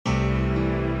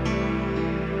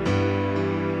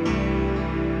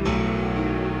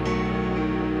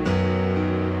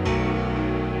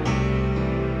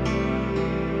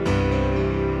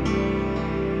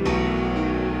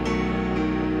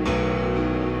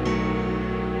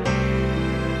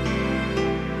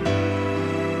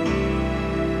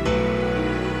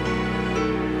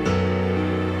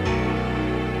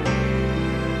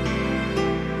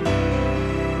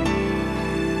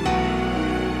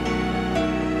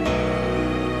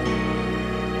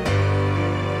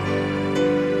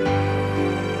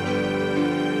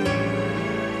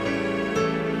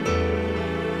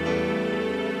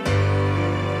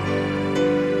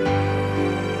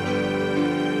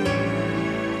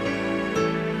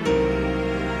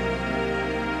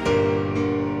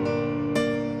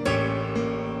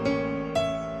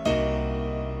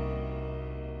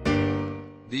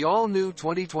The all-new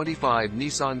 2025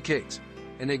 Nissan Kicks,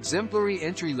 an exemplary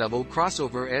entry-level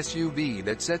crossover SUV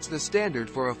that sets the standard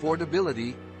for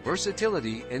affordability,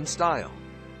 versatility, and style.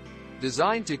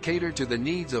 Designed to cater to the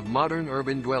needs of modern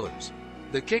urban dwellers,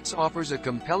 the Kicks offers a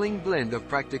compelling blend of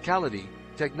practicality,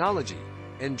 technology,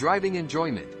 and driving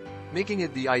enjoyment, making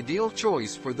it the ideal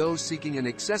choice for those seeking an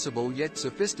accessible yet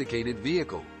sophisticated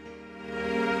vehicle.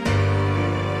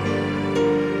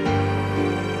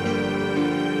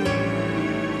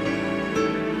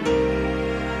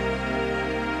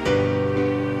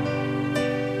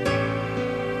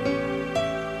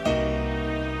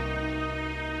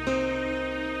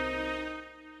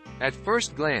 At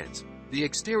first glance, the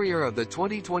exterior of the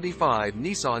 2025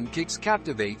 Nissan Kicks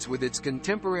captivates with its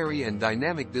contemporary and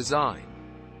dynamic design.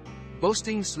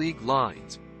 Boasting sleek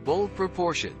lines, bold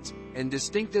proportions, and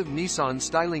distinctive Nissan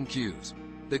styling cues,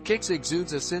 the Kicks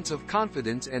exudes a sense of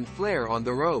confidence and flair on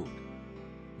the road.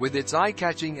 With its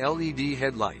eye-catching LED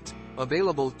headlights,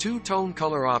 available two-tone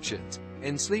color options,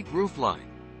 and sleek roofline,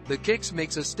 the Kicks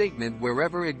makes a statement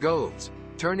wherever it goes,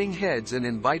 turning heads and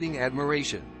inviting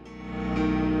admiration.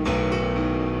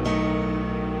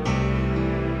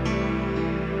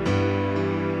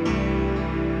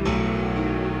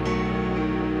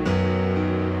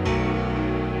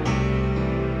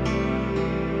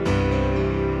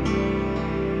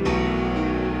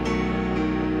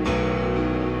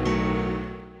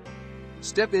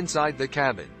 Step inside the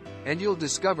cabin, and you'll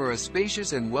discover a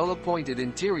spacious and well-appointed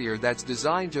interior that's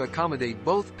designed to accommodate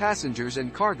both passengers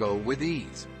and cargo with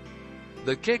ease.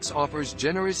 The Kicks offers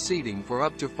generous seating for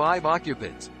up to 5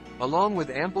 occupants, along with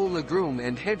ample legroom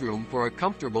and headroom for a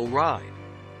comfortable ride.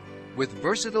 With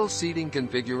versatile seating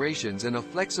configurations and a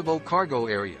flexible cargo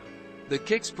area, the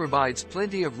Kicks provides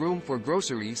plenty of room for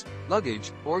groceries,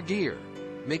 luggage, or gear,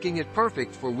 making it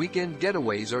perfect for weekend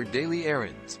getaways or daily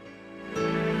errands.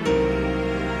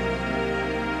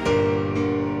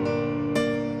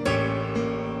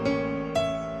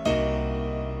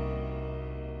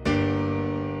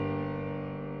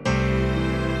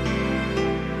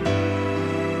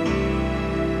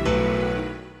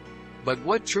 But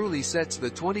what truly sets the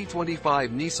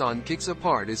 2025 Nissan Kicks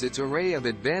apart is its array of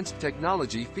advanced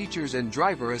technology features and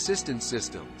driver assistance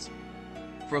systems.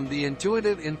 From the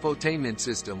intuitive infotainment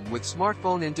system with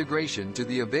smartphone integration to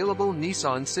the available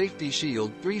Nissan Safety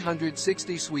Shield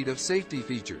 360 suite of safety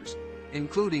features,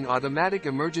 including automatic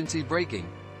emergency braking,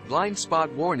 blind spot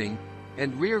warning,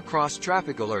 and rear cross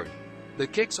traffic alert, the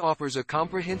Kicks offers a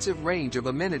comprehensive range of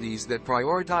amenities that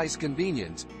prioritize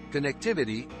convenience,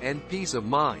 connectivity, and peace of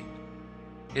mind.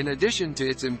 In addition to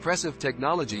its impressive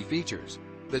technology features,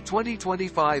 the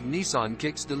 2025 Nissan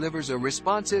Kicks delivers a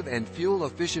responsive and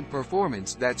fuel-efficient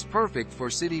performance that's perfect for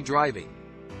city driving.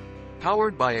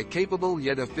 Powered by a capable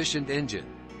yet efficient engine,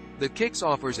 the Kicks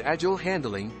offers agile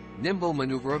handling, nimble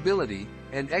maneuverability,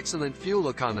 and excellent fuel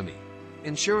economy,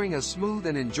 ensuring a smooth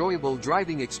and enjoyable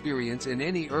driving experience in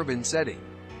any urban setting.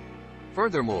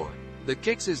 Furthermore, the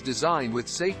Kicks is designed with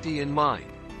safety in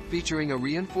mind, featuring a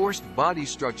reinforced body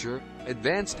structure,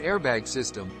 advanced airbag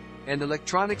system, and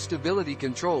electronic stability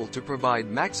control to provide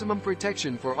maximum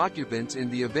protection for occupants in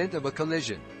the event of a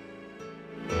collision.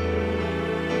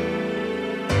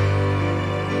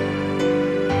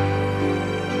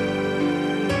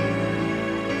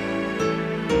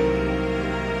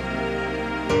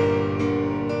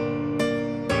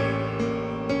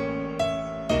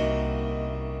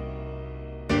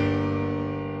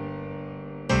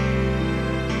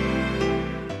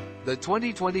 The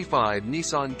 2025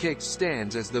 Nissan Kicks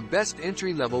stands as the best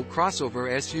entry-level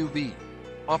crossover SUV,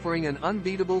 offering an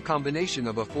unbeatable combination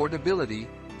of affordability,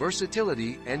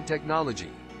 versatility, and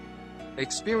technology.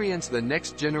 Experience the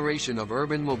next generation of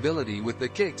urban mobility with the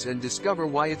Kicks and discover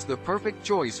why it's the perfect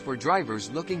choice for drivers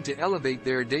looking to elevate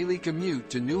their daily commute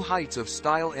to new heights of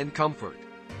style and comfort.